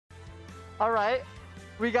Alright.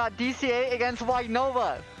 We got DCA against White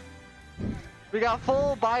Nova. We got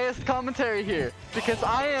full biased commentary here because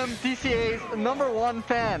I am DCA's #1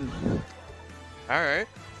 fan. Alright.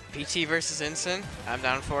 PT versus Incin. I'm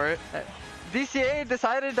down for it. DCA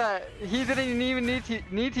decided that he didn't even need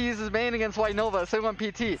to use his main against White Nova, so he went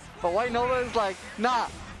PT. But White Nova is like, nah,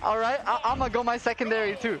 alright, I'm gonna go my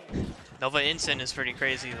secondary too. Nova Incin is pretty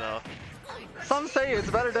crazy though. Some say it's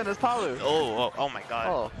better than his Palu. Oh my god.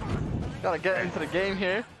 Oh, gotta get into the game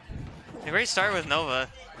here. A great start with Nova.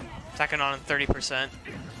 Attacking on 30%.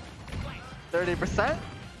 30%?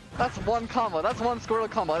 That's one combo, that's one squirrel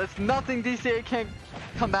combo. That's nothing DCA can't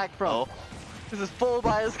come back from. Oh. This is full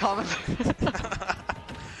bias commentary.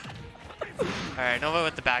 Alright, Nova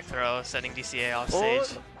with the back throw, sending DCA off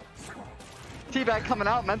stage. T-back coming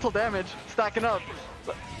out, mental damage, stacking up.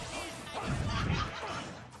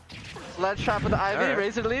 Ledge trap with the Ivy, Right.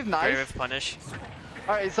 razor leave, nice. Brave punish.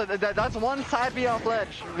 Alright, so that's one side B off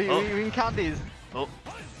ledge. We can count these. Oh.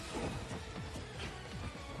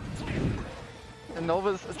 And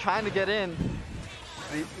Nova's trying to get in.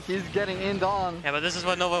 He's getting in on. Yeah, but this is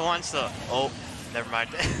what Nova wants though. Oh, never mind.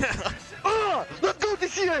 Let's go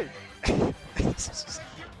DCA!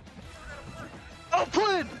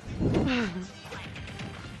 Outplayed!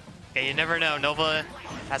 Okay, you never know. Nova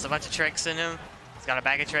has a bunch of tricks in him. He's got a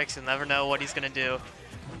bag of tricks. You'll never know what he's gonna do.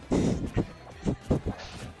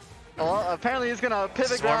 Well, apparently he's gonna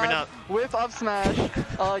pivot grab, whip up smash,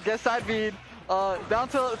 get side bead, down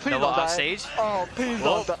to please Nova don't die. off stage. Oh, please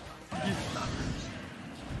don't die.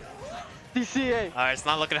 DCA. Alright, it's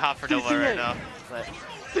not looking hot for Nova DCA. right now. But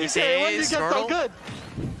DCA, when did you get so good?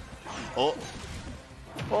 Oh.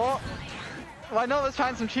 Oh. Well, Nova's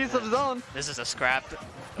trying some cheese of his own. This is a scrap.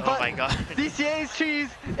 Oh But my god. DCA's cheese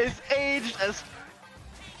is aged as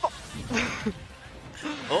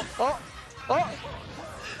Oh. Oh. Oh.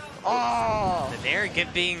 Oh. The Nair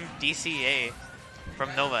giving DCA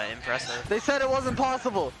from Nova. Impressive. They said it wasn't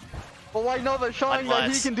possible. But White Nova showing that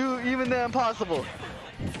he can do even the impossible.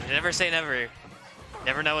 You never say never.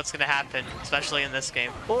 Never know what's gonna happen, especially in this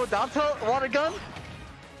game. Oh, down tilt, water gun.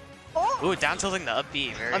 Oh. Ooh, down tilting the up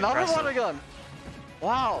B. Very Another impressive. water gun.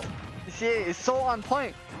 Wow. DCA is so on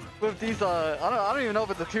point with these. I don't even know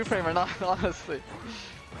if it's a 2-frame or not, honestly.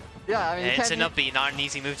 Yeah, I mean, And it's an up B, not an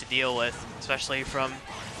easy move to deal with, especially from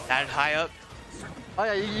that high up. Oh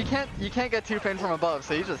yeah, you can't get 2-frame from above,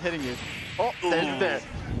 so he's just hitting you. Oh, there's there.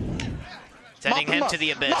 Sending him to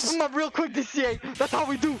the abyss. Mop him up real quick, DCA. That's how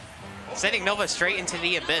we do. Sending Nova straight into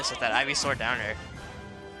the abyss with that Ivy Sword downer.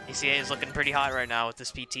 DCA is looking pretty hot right now with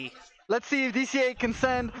this PT. Let's see if DCA can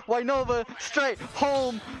send White Nova straight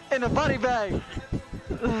home in a body bag.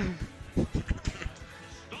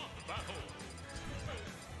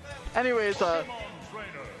 Anyways,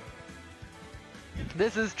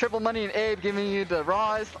 this is Triple Money and Abe giving you the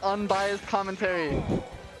rawest, unbiased commentary.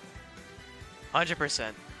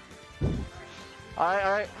 100%.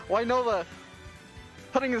 Alright. White Nova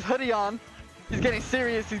putting his hoodie on. He's getting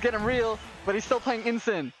serious, he's getting real, but he's still playing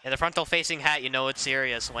Incin. In the frontal facing hat, you know it's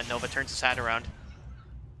serious when Nova turns his hat around.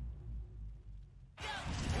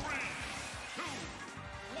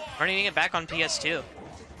 Running it back on PS2.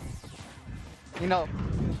 You know,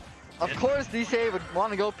 of course DCA would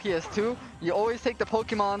want to go PS2. You always take the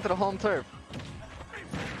Pokemon to the home turf.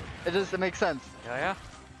 It makes sense. Yeah.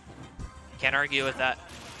 Can't argue with that.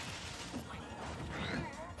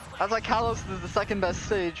 That's like Kalos is the second best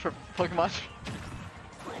stage for Pokemon.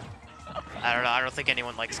 I don't know. I don't think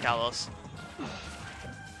anyone likes Kalos.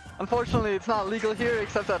 Unfortunately, it's not legal here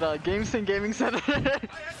except at GameSync Gaming Center.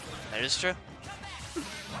 That is true.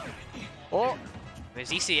 Oh, There's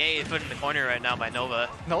DCA put in the corner right now by Nova.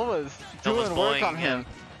 Nova's doing work on him.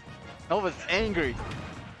 Yeah. Nova's angry.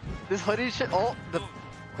 This hoodie shit. Oh,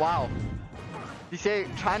 wow.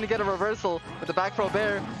 DCA trying to get a reversal with the back throw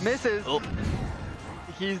bear, misses. Oh.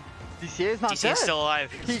 DCA's not dead. DCA's still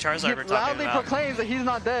alive. He Charizard we're talking loudly about. proclaims that he's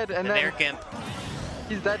not dead, and The then Nair Gimp.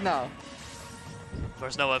 he's dead now. Of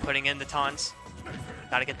course, Nova putting in the taunts.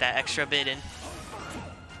 Gotta get that extra bit in.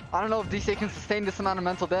 I don't know if DCA can sustain this amount of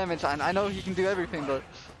mental damage. I know he can do everything, but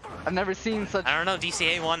I've never seen such. I don't know.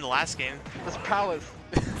 DCA won the last game. This prowess.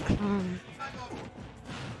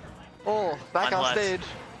 Oh, back off stage.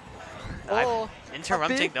 Oh,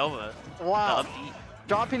 interrupting Nova. Wow.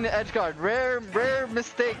 Dropping the edge guard. Rare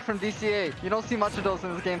mistake from DCA. You don't see much of those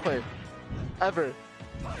in this gameplay. Ever.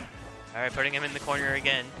 Alright, putting him in the corner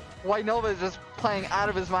again. White Nova is just playing out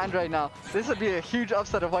of his mind right now. This would be a huge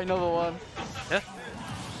upset if White Nova won. Yeah.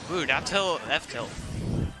 Ooh, down tilt, F tilt.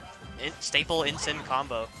 Staple Incin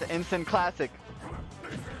combo. The Incin classic.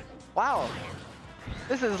 Wow.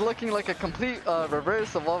 This is looking like a complete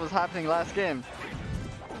reverse of what was happening last game.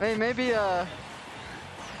 Maybe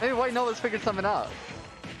White Nova's figured something out.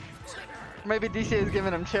 Maybe DCA is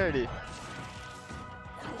giving him charity.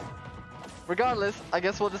 Regardless, I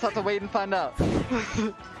guess we'll just have to wait and find out.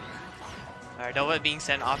 Alright, Nova being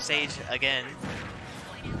sent off stage again.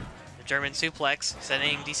 The German suplex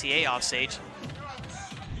sending DCA off stage.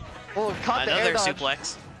 Oh, caught the air Another dodge.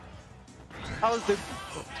 suplex. That was the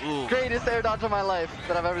greatest air dodge of my life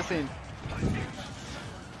that I've ever seen.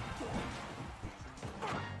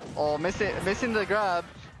 Oh, missing the grab.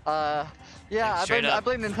 Yeah, I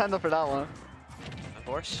blame Nintendo for that one. Of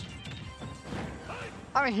course.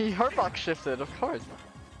 I mean, he hurtbox shifted, of course.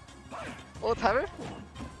 Oh, Tyler?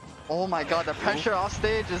 Oh my god, the pressure off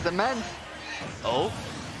stage is immense. Oh.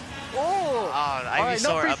 Oh! Alright,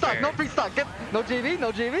 no free stock, no free stock. No JV,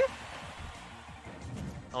 no JV.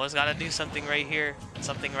 Always gotta do something right here,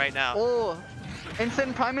 something right now. Oh,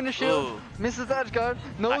 Instant Prime in the shield. Ooh. Misses the edge guard.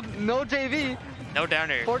 No JV. No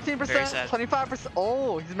downer. 14%, 25%.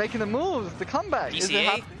 Oh, he's making the moves. The comeback.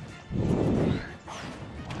 DCA.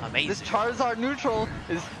 Amazing. This Charizard neutral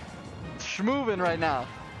is schmoving right now.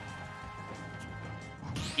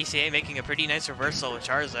 DCA making a pretty nice reversal with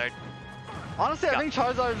Charizard. Honestly, I think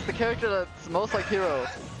Charizard is the character that's most like Hero.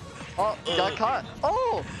 Oh, got caught.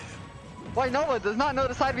 Oh! White Nova does not know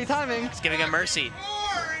the side B timing. It's giving him mercy.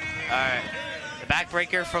 Alright. The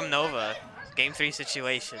backbreaker from Nova. Game 3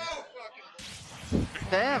 situation.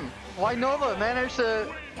 Damn. White Nova managed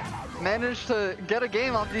to get a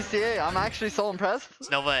game off DCA. I'm actually so impressed. It's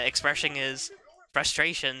Nova expressing his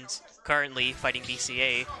frustrations currently fighting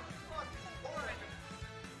DCA.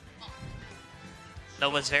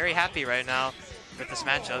 Nova's very happy right now with this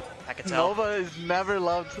matchup, I can tell. Nova has never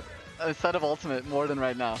loved a set of Ultimate more than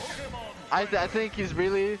right now. I think he's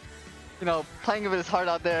really, you know, playing with his heart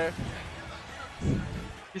out there.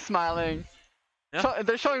 He's smiling. Yeah.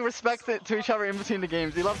 They're showing respect to each other in between the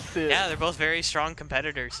games. You love to see it. Yeah, they're both very strong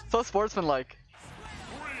competitors. So sportsmanlike.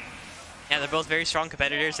 Yeah, they're both very strong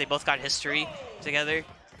competitors. They both got history together.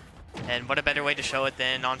 And what a better way to show it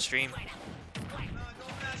than on stream.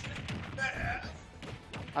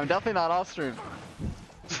 I'm definitely not off stream.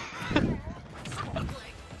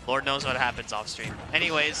 Lord knows what happens off stream.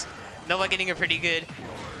 Anyways, Nova getting a pretty good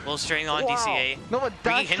little string on DCA. Nova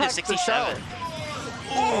bringing him to 67.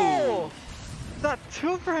 Oh! That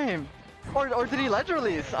 2-frame! Or did he ledge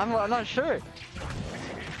release? I'm not sure.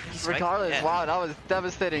 Regardless, yeah. Wow, that was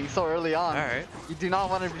devastating so early on. Alright. You do not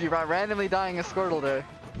want to be randomly dying a Squirtle there.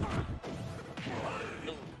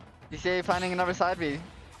 DCA finding another side B.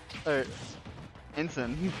 Or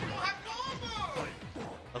Incin.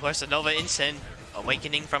 Of course, the Nova Incin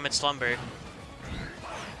awakening from its slumber.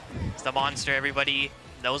 It's the monster everybody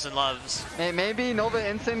knows and loves. Maybe Nova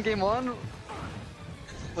Incin game 1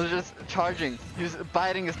 was just charging. He was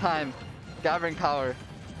biding his time, gathering power.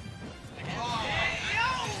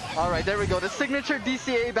 Alright, there we go. The signature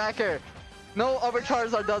DCA backer. No other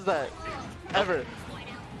Charizard does that. Ever.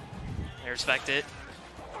 I respect it.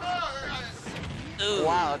 Ooh.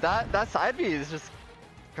 Wow, that side B is just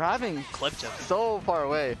grabbing Clipped him. so far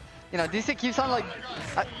away. You know, DC keeps on like...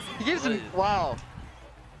 he gives him... Wow.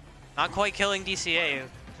 Not quite killing DCA,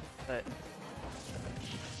 but...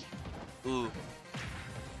 Ooh.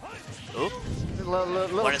 Oop.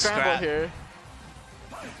 Little scramble here.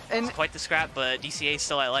 And it's quite the scrap, but DCA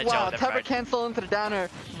still at ledge. wow, Tepper cancel into the downer,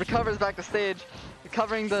 recovers back to stage,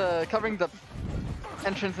 covering the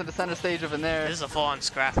entrance into center stage over there. This is a full-on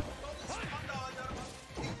scrap.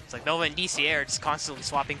 It's like Nova and DCA are just constantly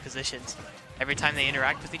swapping positions. Every time they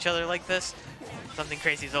interact with each other like this, something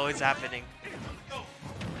crazy is always happening.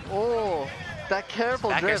 Oh, that careful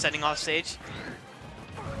Back air drift. setting off stage.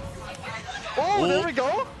 Oh, ooh. there we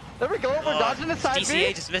go. There we go. We're dodging the side DCA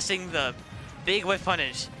B. just missing the big whiff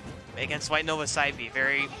punish against White Nova's side B.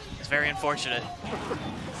 It's very unfortunate.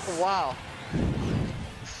 Wow.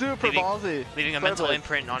 Super ballsy. Leaving a mental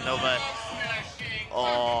imprint on Nova.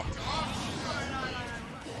 Oh.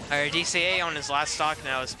 Alright, DCA on his last stock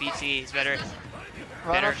now is PT. He's better.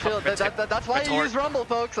 That's why you use Rumble,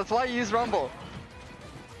 folks. That's why you use Rumble.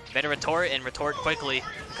 Better retort and retort quickly,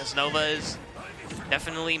 because Nova is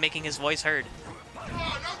definitely making his voice heard.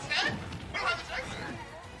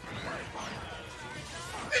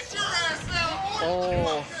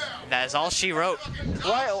 Oh. That is all she wrote.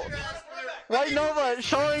 White Nova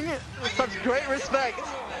showing such great respect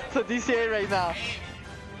to DCA right now.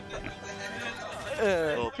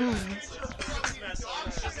 Oh.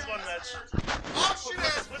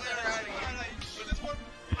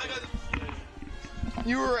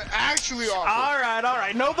 You were actually awful. All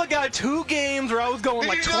right. Nova got 2 games where I was going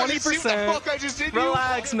like 20%. See what the fuck I just did?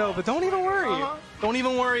 Relax, Nova. Don't even worry. Don't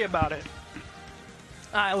even worry about it.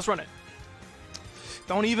 All right, let's run it.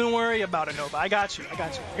 Don't even worry about it, Nova. I got you. You're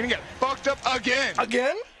gonna get fucked up again.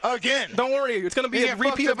 Again. Don't worry. It's gonna be a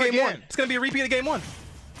repeat of game 1. It's gonna be a repeat of game 1.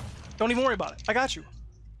 Don't even worry about it. I got you.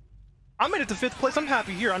 I made it to 5th place. I'm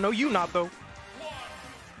happy here. I know you not though.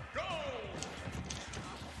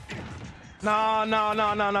 Nah.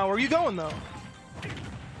 Where are you going though?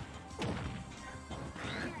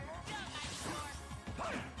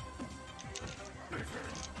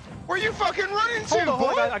 Where you fucking running to?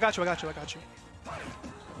 Hold on. I got you.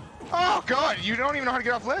 Oh god, you don't even know how to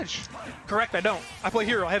get off ledge. Correct, I don't. I play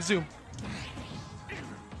hero. I have zoom.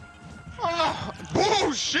 Oh,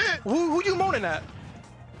 bullshit! Who you moaning at?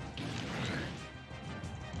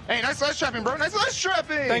 Hey, nice ledge trapping, bro. Nice ledge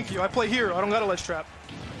trapping! Thank you. I play hero. I don't got a ledge trap.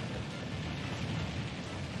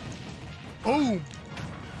 Boom!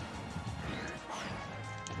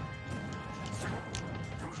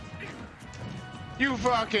 You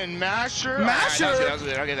fucking masher! Masher! Right, that was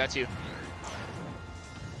good. Okay, that's you.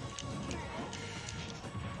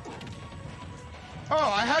 Oh,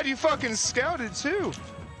 I had you fucking scouted too.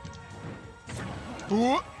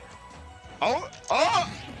 Ooh. Oh!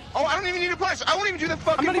 I don't even need a punish. I won't even do the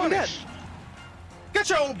fucking I'm not punish. even dead. Get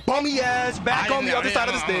your old bummy ass back on the other side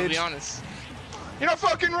of the stage. I'll be honest. You're not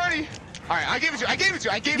fucking ready. All right, I gave it to you. I gave it to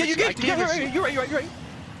you. You're right.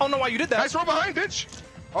 I don't know why you did that. Nice roll behind, bitch.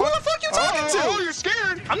 Who the fuck you talking to? Oh, you're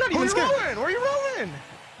scared. I'm not even scared. Where are you rolling?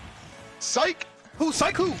 Psych. Who?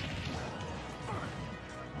 Psych who?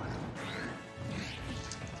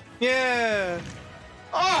 Yeah.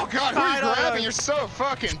 Oh god, who are you grabbing? You're so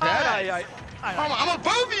fucking bad. I'm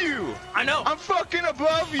above you. I know. I'm fucking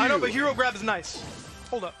above you. I know, but hero grab is nice.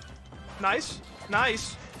 Hold up. Nice.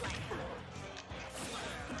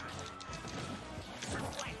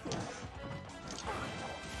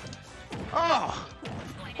 Oh,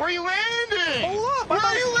 where are you landing? Hold up. Where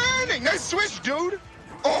are you landing? Nice switch, dude.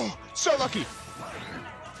 Oh, so lucky.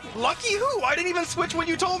 Lucky who? I didn't even switch when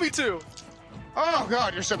you told me to. Oh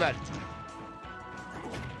god, you're so bad.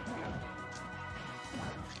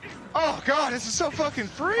 Oh god, this is so fucking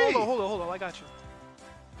free. Hold on. I got you.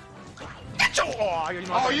 Get your...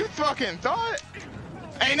 Oh, you fucking thought?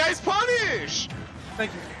 Hey, nice punish.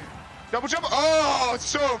 Thank you. Double jump. Oh, it's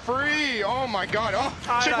so free. Oh my god. Oh,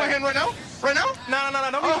 check my hand right now. Right now? No.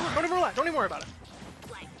 Don't even relax. Don't even worry about it.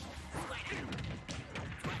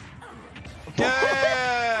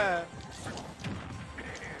 Yeah.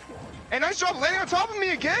 Hey, nice job landing on top of me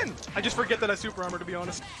again. I just forget that I super armor, to be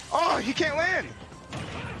honest. Oh, he can't land.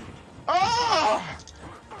 Oh!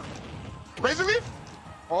 Razor leaf?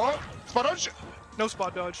 Oh, spot dodge? No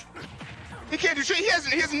spot dodge. He can't do shit. He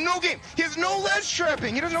has no game. He has no ledge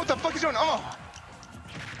trapping. He doesn't know what the fuck he's doing. Oh.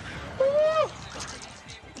 Woo.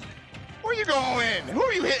 Where you going? Who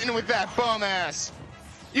are you hitting with that bum ass?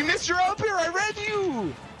 You missed your up here. I read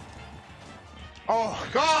you. Oh,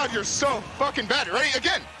 God, you're so fucking bad. Ready?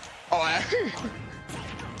 Again. Oh,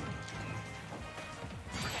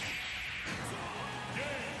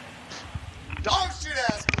 dog shit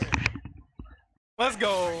ass. Let's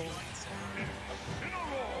go.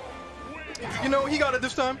 You know, he got it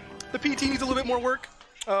this time. The PT needs a little bit more work.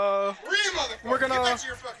 We're gonna get back to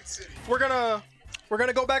your fucking city. We're gonna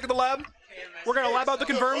go back to the lab. We're gonna lab out the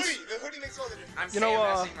confirms. The hoodie makes all the difference. You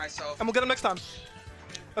know, and we'll get him next time.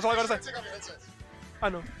 That's all I gotta say. Take off your headsets. I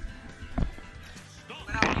know.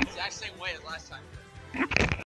 Went out the exact same way as last time.